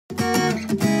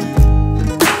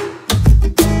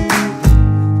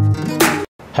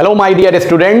Hello my dear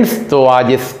students, तो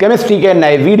आज इस केमिस्ट्री के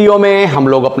नए वीडियो में हम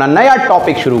लोग अपना नया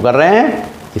टॉपिक शुरू कर रहे हैं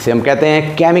जिसे हम कहते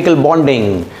हैं केमिकल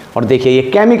बॉन्डिंग। और देखिए, ये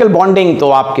केमिकल बॉन्डिंग तो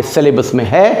आपके सिलेबस में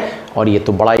है और ये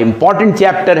तो बड़ा इंपॉर्टेंट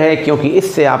चैप्टर है क्योंकि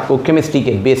इससे आपको केमिस्ट्री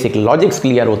के बेसिक लॉजिक्स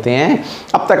क्लियर होते हैं।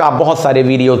 अब तक आप बहुत सारे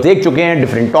वीडियो देख चुके हैं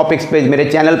डिफरेंट टॉपिक्स पे मेरे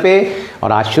चैनल पे,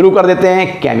 और आज शुरू कर देते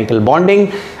हैं केमिकल बॉन्डिंग।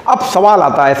 अब सवाल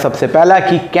आता है सबसे पहला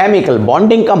कि केमिकल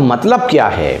बॉन्डिंग का मतलब क्या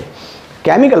है,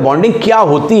 केमिकल बॉन्डिंग क्या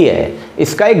होती है,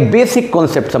 इसका एक बेसिक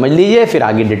कॉन्सेप्ट समझ लीजिए, फिर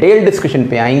आगे डिटेल डिस्कशन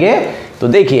पे आएंगे। तो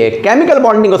देखिए, केमिकल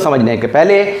बॉन्डिंग को समझने के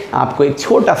पहले आपको एक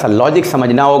छोटा सा लॉजिक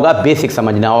समझना होगा, बेसिक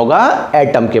समझना होगा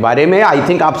एटम के बारे में। आई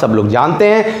थिंक आप सब लोग जानते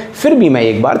हैं, फिर भी मैं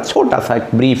एक बार छोटा सा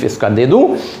ब्रीफ इसका दे दूं।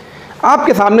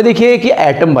 आपके सामने देखिए कि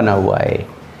एटम बना हुआ है।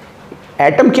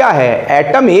 एटम क्या है?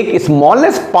 एटम एक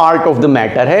smallest part of the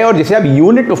matter है और जिसे आप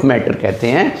यूनिट ऑफ मैटर कहते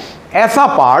हैं। ऐसा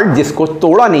पार्ट जिसको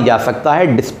तोड़ा नहीं जा सकता है,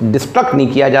 डिस्ट्रक्ट नहीं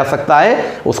किया जा सकता है,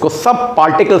 उसको सब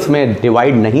पार्टिकल्स में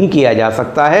डिवाइड नहीं किया जा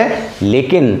सकता है,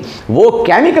 लेकिन वो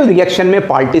केमिकल रिएक्शन में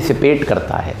पार्टिसिपेट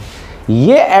करता है।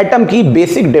 ये एटम की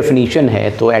बेसिक डेफिनेशन है।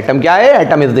 तो एटम क्या है?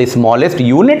 Atom is the smallest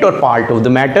unit और part of the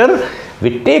matter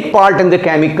which take part in the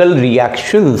chemical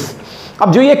reactions.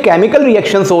 अब जो ये केमिकल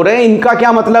रिएक्शंस हो रहे हैं, इनका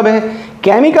क्या मतलब है?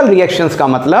 केमिकल रिएक्शंस का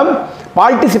मतलब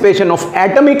पार्टिसिपेशन ऑफ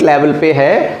एटॉमिक लेवल पे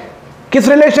है। किस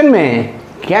रिलेशन में?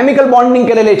 केमिकल बॉन्डिंग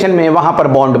के रिलेशन में। वहां पर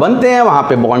बॉन्ड बनते हैं, वहां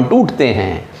पे बॉन्ड टूटते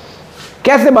हैं।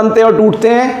 कैसे बनते हैं और टूटते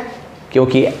हैं?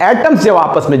 क्योंकि एटम्स जब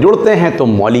आपस में जुड़ते हैं तो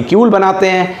मॉलिक्यूल बनाते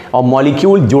हैं। और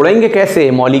मॉलिक्यूल जुड़ेंगे कैसे?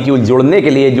 मॉलिक्यूल जुड़ने के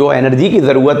लिए जो एनर्जी की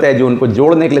ज़रूरत है, जो उनको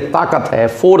जोड़ने के लिए ताकत है,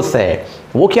 फोर्स है,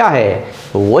 वो क्या है?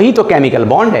 वही तो केमिकल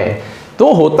बॉन्ड है।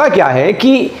 तो होता क्या है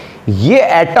कि ये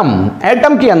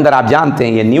एटम के अंदर आप जानते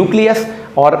हैं ये न्यूक्लियस,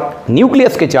 और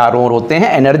न्यूक्लियस के चारों ओर होते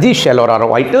हैं एनर्जी शेल और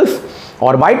ऑर्बिटल्स।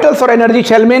 ऑर्बिटल्स और एनर्जी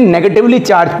शेल में नेगेटिवली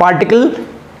चार्ज पार्टिकल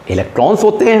इलेक्ट्रॉन्स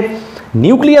होते हैं।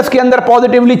 न्यूक्लियस के अंदर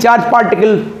पॉजिटिवली चार्ज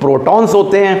पार्टिकल प्रोटॉन्स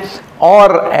होते हैं।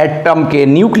 और एटम के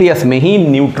न्यूक्लियस में ही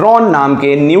न्यूट्रॉन नाम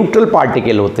के न्यूट्रल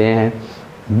पार्टिकल होते हैं।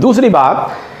 दूसरी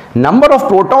बात, नंबर ऑफ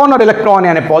प्रोटॉन और इलेक्ट्रॉन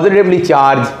यानी पॉजिटिवली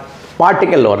चार्ज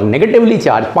पार्टिकल और नेगेटिवली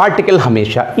चार्ज पार्टिकल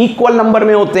हमेशा इक्वल नंबर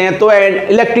में होते हैं। तो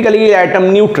इलेक्ट्रिकली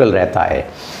एटम न्यूट्रल रहता है।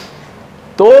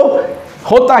 तो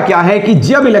होता क्या है कि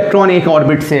जब इलेक्ट्रॉन एक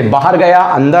ऑर्बिट से बाहर गया,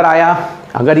 अंदर आया,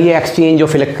 अगर ये एक्सचेंज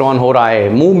ऑफ इलेक्ट्रॉन हो रहा है,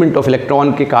 मूवमेंट ऑफ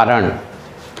इलेक्ट्रॉन के कारण,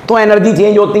 तो एनर्जी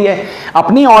चेंज होती है।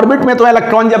 अपनी ऑर्बिट में तो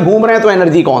इलेक्ट्रॉन जब घूम रहे हैं तो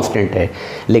एनर्जी कांस्टेंट है,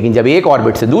 लेकिन जब एक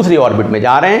ऑर्बिट से दूसरी ऑर्बिट में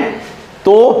जा रहे हैं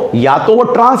तो या तो वो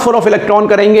ट्रांसफर ऑफ इलेक्ट्रॉन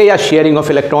करेंगे या शेयरिंग ऑफ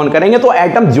इलेक्ट्रॉन करेंगे। तो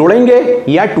एटम जुड़ेंगे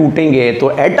या टूटेंगे। तो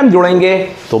एटम जुड़ेंगे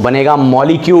तो बनेगा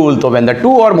मॉलिक्यूल। तो व्हेन द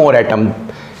टू और मोर atom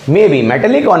may be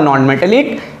metallic or non-metallic,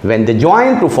 when they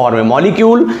join to form a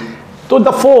molecule, so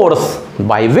the force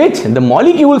by which the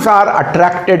molecules are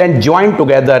attracted and joined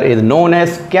together is known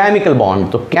as chemical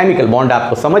bond। तो chemical bond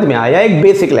आपको समझ में आया एक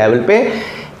basic level पे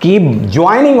कि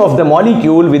joining of the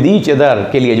molecule with each other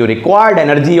के लिए जो रिक्वायर्ड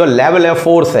एनर्जी और लेवल ऑफ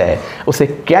फोर्स है उसे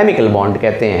केमिकल बॉन्ड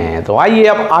कहते हैं। तो आइए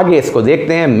अब आगे इसको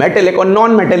देखते हैं, मेटेलिक और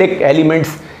नॉन मेटेलिक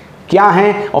एलिमेंट्स क्या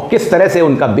हैं और किस तरह से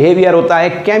उनका बिहेवियर होता है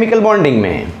केमिकल बॉन्डिंग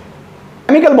में।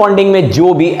 केमिकल बॉन्डिंग में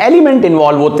जो भी एलिमेंट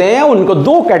इन्वॉल्व होते हैं उनको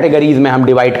दो कैटेगरीज में हम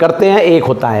डिवाइड करते हैं। एक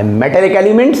होता है मेटेलिक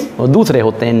एलिमेंट्स और दूसरे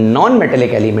होते हैं नॉन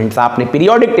मेटेलिक एलिमेंट्स। आपने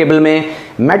पीरियोडिक टेबल में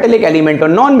मेटेलिक एलिमेंट और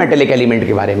नॉन मेटेलिक एलिमेंट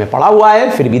के बारे में पढ़ा हुआ है,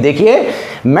 फिर भी देखिए,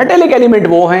 मेटेलिक एलिमेंट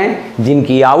वो हैं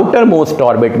जिनकी आउटर मोस्ट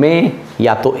ऑर्बिट में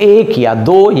या तो एक या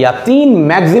दो या तीन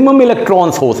मैक्सिमम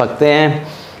इलेक्ट्रॉन्स हो सकते हैं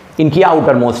इनकी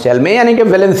आउटर मोस्ट शेल में, यानी कि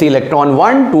वैलेंसी इलेक्ट्रॉन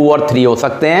 1, 2 और 3 हो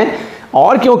सकते हैं।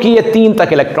 और क्योंकि ये 3 तक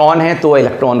इलेक्ट्रॉन है तो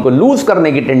इलेक्ट्रॉन को लूज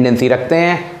करने की टेंडेंसी रखते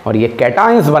हैं और ये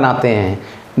कैटायंस बनाते हैं।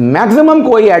 मैक्सिमम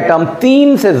कोई एटम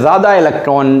 3 से ज़्यादा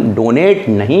इलेक्ट्रॉन डोनेट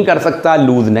नहीं कर सकता,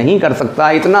 लूज नहीं कर सकता,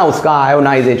 इतना उसका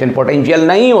आयोनाइजेशन पोटेंशियल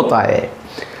नहीं होता है।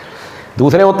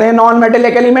 दूसरे होते हैं नॉन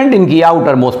मेटेलिक एलिमेंट, इनकी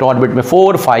आउटर मोस्ट ऑर्बिट में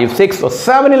 4, 5, 6 और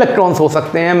 7 इलेक्ट्रॉन्स हो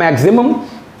सकते हैं मैक्सिमम।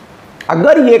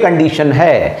 अगर ये कंडीशन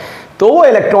है तो वो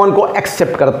इलेक्ट्रॉन को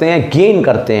एक्सेप्ट करते हैं, गेन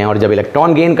करते हैं, और जब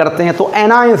इलेक्ट्रॉन गेन करते हैं तो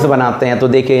एनायंस बनाते हैं। तो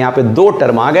देखिए यहाँ पे दो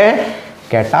टर्म आ गए,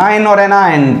 कैटायन और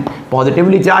एनायन,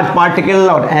 पॉजिटिवली चार्ज पार्टिकल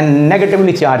और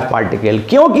नेगेटिवली चार्ज पार्टिकल।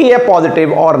 क्योंकि ये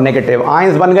पॉजिटिव और नेगेटिव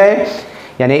आयंस बन गए,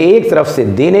 यानी एक तरफ से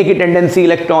देने की टेंडेंसी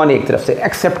इलेक्ट्रॉन, एक तरफ से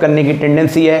एक्सेप्ट करने की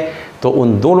टेंडेंसी है, तो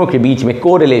उन दोनों के बीच में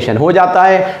कोरिलेशन हो जाता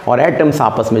है और एटम्स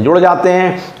आपस में जुड़ जाते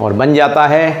हैं और बन जाता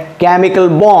है केमिकल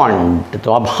बॉन्ड।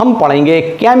 तो अब हम पढ़ेंगे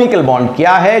केमिकल बॉन्ड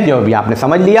क्या है, जो अभी आपने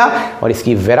समझ लिया, और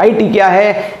इसकी वैरायटी क्या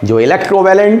है, जो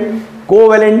इलेक्ट्रोवैलेंट,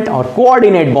 कोवैलेंट और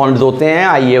कोऑर्डिनेट बॉन्ड्स होते हैं।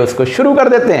 आइए उसको शुरू कर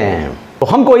देते हैं। तो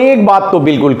हमको एक बात तो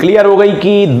बिल्कुल क्लियर हो गई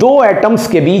कि दो एटम्स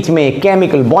के बीच में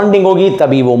केमिकल बॉन्डिंग होगी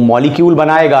तभी वो मॉलिक्यूल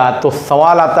बनाएगा। तो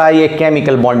सवाल आता है ये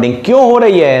केमिकल बॉन्डिंग क्यों हो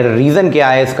रही है, रीजन क्या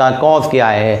है, इसका कॉज क्या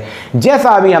है। जैसा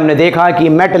अभी हमने देखा कि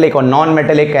मेटेलिक और नॉन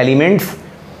मेटेलिक एलिमेंट्स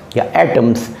या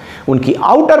एटम्स, उनकी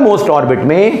आउटर मोस्ट ऑर्बिट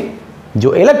में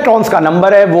जो इलेक्ट्रॉन्स का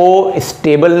नंबर है वो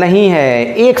स्टेबल नहीं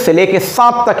है, 1 से लेके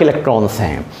 7 तक इलेक्ट्रॉन्स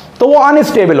हैं, तो वो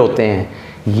अनस्टेबल होते हैं।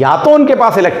 या तो उनके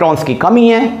पास इलेक्ट्रॉन्स की कमी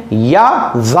है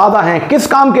या ज़्यादा हैं। किस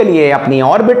काम के लिए? अपनी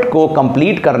ऑर्बिट को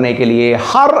कंप्लीट करने के लिए।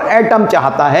 हर एटम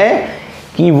चाहता है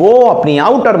कि वो अपनी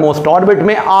आउटर मोस्ट ऑर्बिट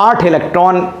में 8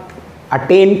 इलेक्ट्रॉन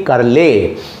अटेन कर ले।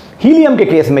 हीलियम के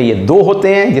केस में ये 2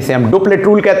 होते हैं जिसे हम डुप्लेट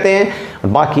रूल कहते हैं, और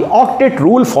बाकी ऑक्टेट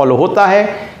रूल फॉलो होता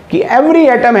है कि every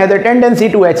atom has a tendency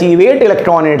to achieve 8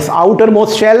 electron it's outer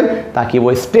most shell, ताकि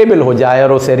वो स्टेबल हो जाए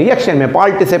और उसे रिएक्शन में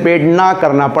पार्टिसिपेट ना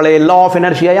करना पड़े। लॉ ऑफ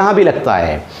इनर्शिया यहां भी लगता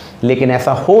है, लेकिन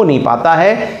ऐसा हो नहीं पाता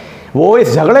है। वो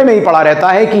इस झगड़े में ही पड़ा रहता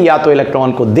है कि या तो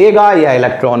इलेक्ट्रॉन को देगा या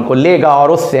इलेक्ट्रॉन को लेगा,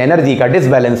 और उससे एनर्जी का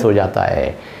डिसबैलेंस हो जाता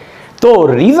है। तो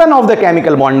reason of the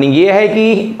chemical bonding ये है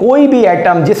कि कोई भी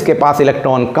एटम जिसके पास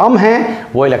इलेक्ट्रॉन कम है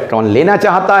वो इलेक्ट्रॉन लेना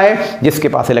चाहता है, जिसके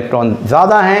पास इलेक्ट्रॉन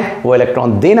ज़्यादा है वो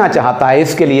इलेक्ट्रॉन देना चाहता है।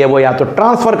 इसके लिए वो या तो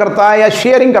ट्रांसफ़र करता है या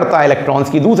शेयरिंग करता है इलेक्ट्रॉन्स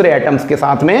की दूसरे एटम्स के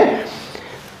साथ में।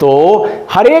 तो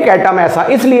हर एक एटम ऐसा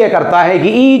इसलिए करता है कि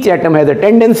each atom has a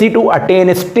tendency to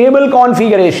attain stable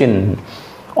configuration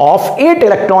of 8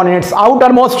 electron in its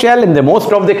outer most shell in the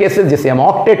most of the cases, जिसे हम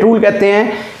ऑक्टेट रूल कहते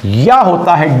हैं, या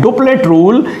होता है duplet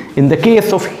rule in the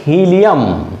case of helium.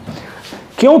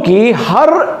 क्योंकि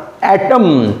हर atom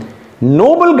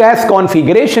noble gas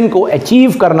configuration को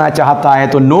achieve करना चाहता है।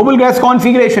 तो नोबल गैस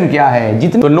कॉन्फ़िगरेशन क्या है?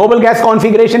 तो नोबल गैस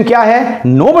कॉन्फ़िगरेशन क्या है?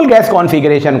 नोबल गैस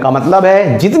कॉन्फ़िगरेशन का मतलब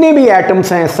है जितने भी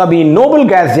एटम्स हैं सभी नोबल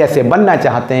गैस जैसे बनना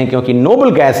चाहते हैं, क्योंकि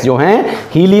नोबल गैस जो हैं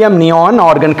helium, neon,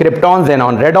 organ, krypton,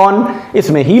 xenon, radon,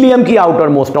 इसमें हीलियम की आउटर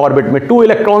मोस्ट ऑर्बिट में 2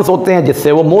 इलेक्ट्रॉन्स होते हैं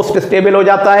जिससे वो मोस्ट स्टेबल हो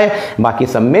जाता है। बाकी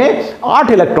सब में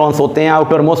 8 इलेक्ट्रॉन्स होते हैं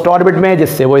आउटर मोस्ट ऑर्बिट में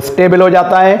जिससे वो स्टेबल हो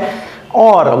जाता है।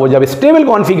 और वो जब स्टेबल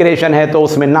कॉन्फ़िगरेशन है तो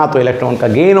उसमें ना तो इलेक्ट्रॉन का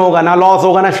गेन होगा, ना लॉस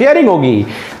होगा, ना शेयरिंग होगी।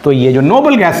 तो ये जो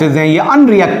नोबल गैसेज हैं ये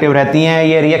अनरिएक्टिव रहती हैं,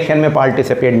 ये रिएक्शन में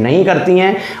पार्टिसिपेट नहीं करती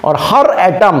हैं, और हर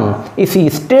एटम इसी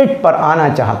स्टेट पर आना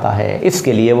चाहता है।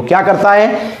 इसके लिए वो क्या करता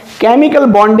है? केमिकल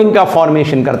बॉन्डिंग का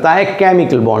फॉर्मेशन करता है,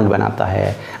 केमिकल बॉन्ड बनाता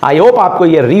है। आई होप आपको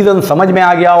ये रीज़न समझ में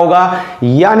आ गया होगा,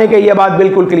 यानी कि ये बात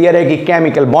बिल्कुल क्लियर है कि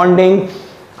केमिकल बॉन्डिंग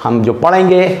हम जो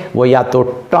पढ़ेंगे वो या तो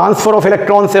ट्रांसफर ऑफ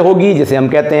इलेक्ट्रॉन से होगी जिसे हम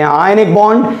कहते हैं आयनिक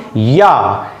बॉन्ड, या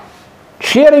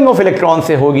शेयरिंग ऑफ इलेक्ट्रॉन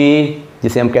से होगी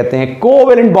जिसे हम कहते हैं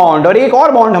कोवेलेंट बॉन्ड। और एक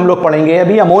और बॉन्ड हम लोग पढ़ेंगे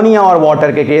अभी अमोनिया और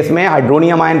वाटर के केस में,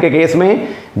 हाइड्रोनियम आयन के केस में,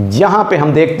 जहां पे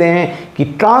हम देखते हैं कि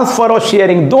ट्रांसफर और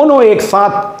शेयरिंग दोनों एक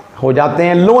साथ हो जाते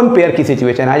हैं, लोन पेयर की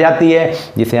सिचुएशन आ जाती है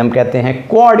जिसे हम कहते हैं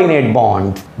कोऑर्डिनेट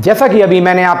बॉन्ड। जैसा कि अभी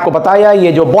मैंने आपको बताया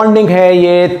ये जो बॉन्डिंग है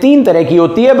ये 3 तरह की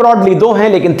होती है, ब्रॉडली 2 हैं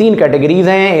लेकिन 3 कैटेगरीज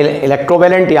हैं,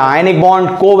 इलेक्ट्रोवेलेंट या आयनिक बॉन्ड,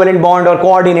 कोवेलेंट बॉन्ड और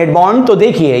कोऑर्डिनेट बॉन्ड। तो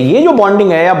देखिए ये जो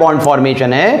बॉन्डिंग है या बॉन्ड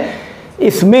फॉर्मेशन है,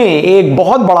 इसमें एक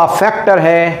बहुत बड़ा फैक्टर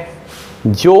है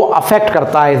जो अफेक्ट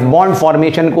करता है इस बॉन्ड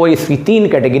फॉर्मेशन को। इसकी 3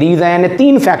 कैटेगरीज हैं,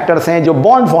 3 फैक्टर्स हैं जो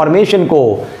बॉन्ड फॉर्मेशन को,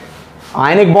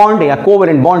 आयनिक बॉन्ड या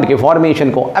कोवेलेंट बॉन्ड के फॉर्मेशन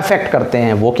को अफेक्ट करते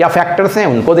हैं। वो क्या फैक्टर्स हैं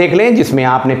उनको देख लें, जिसमें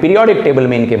आपने पीरियोडिक टेबल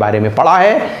में इनके बारे में पढ़ा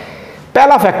है।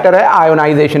 पहला फैक्टर है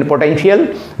आयोनाइजेशन पोटेंशियल,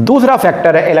 दूसरा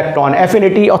फैक्टर है इलेक्ट्रॉन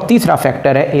एफिनिटी, और तीसरा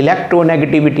फैक्टर है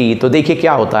इलेक्ट्रोनेगेटिविटी। तो देखिए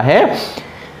क्या होता है,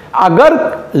 अगर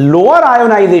लोअर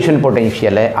आयोनाइजेशन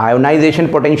पोटेंशियल है, आयोनाइजेशन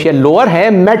पोटेंशियल लोअर है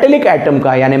मेटेलिक एटम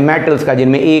का, यानी मेटल्स का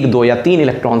जिनमें 1, 2 या 3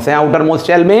 इलेक्ट्रॉन्स हैं आउटर मोस्ट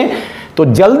शेल में, तो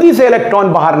जल्दी से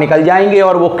इलेक्ट्रॉन बाहर निकल जाएंगे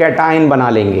और वो कैटायन बना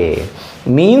लेंगे।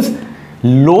 Means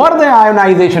lower the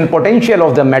ionization potential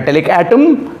of the metallic atom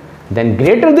then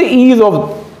greater the ease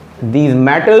of these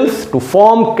metals to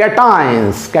form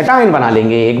cations, cation बना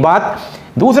लेंगे एक बात।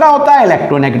 दूसरा होता है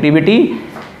इलेक्ट्रोनेगेटिविटी,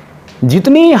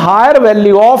 जितनी higher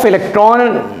value of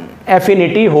electron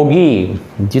affinity होगी,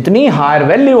 जितनी higher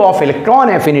value of electron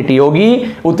affinity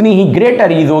होगी उतनी ही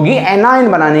ग्रेटर ईज होगी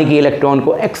एनायन बनाने की, इलेक्ट्रॉन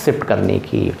को एक्सेप्ट करने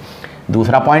की।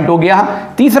 दूसरा पॉइंट हो गया।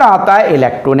 तीसरा आता है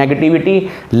electronegativity,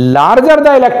 larger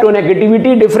the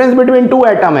electronegativity difference between 2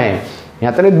 atom है,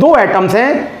 यहाँ तक 2 एटम्स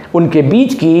हैं उनके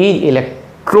बीच की इलेक्ट्रॉन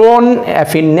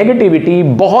नेगेटिविटी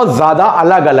बहुत ज़्यादा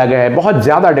अलग अलग है, बहुत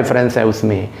ज़्यादा डिफरेंस है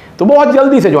उसमें, तो बहुत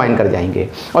जल्दी से ज्वाइन कर जाएंगे।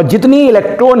 और जितनी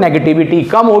इलेक्ट्रोनेगेटिविटी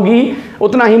कम होगी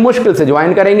उतना ही मुश्किल से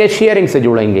ज्वाइन करेंगे, शेयरिंग से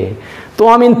जुड़ेंगे। तो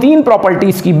हम इन 3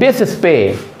 प्रॉपर्टीज़ की बेसिस पे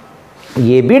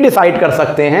ये भी डिसाइड कर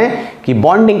सकते हैं कि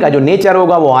बॉन्डिंग का जो नेचर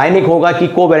होगा वो आयनिक होगा कि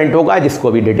कोवेलेंट होगा,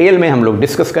 जिसको भी डिटेल में हम लोग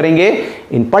डिस्कस करेंगे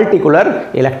इन पर्टिकुलर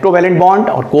इलेक्ट्रोवैलेंट बॉन्ड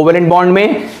और कोवेलेंट बॉन्ड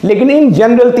में। लेकिन इन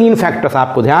जनरल 3 फैक्टर्स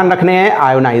आपको ध्यान रखने हैं,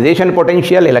 आयोनाइजेशन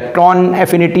पोटेंशियल, इलेक्ट्रॉन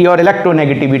एफिनिटी और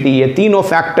इलेक्ट्रोनेगेटिविटी। ये तीनों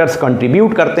फैक्टर्स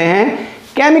कंट्रीब्यूट करते हैं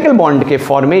केमिकल बॉन्ड के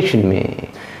फॉर्मेशन में।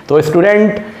 तो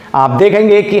स्टूडेंट आप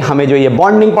देखेंगे कि हमें जो ये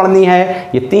बॉन्डिंग पढ़नी है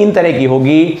ये 3 तरह की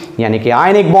होगी, यानी कि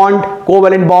आयनिक बॉन्ड,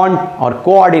 कोवेलेंट बॉन्ड और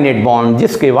कोऑर्डिनेट बॉन्ड,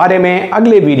 जिसके बारे में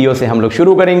अगले वीडियो से हम लोग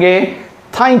शुरू करेंगे।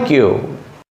 Thank you.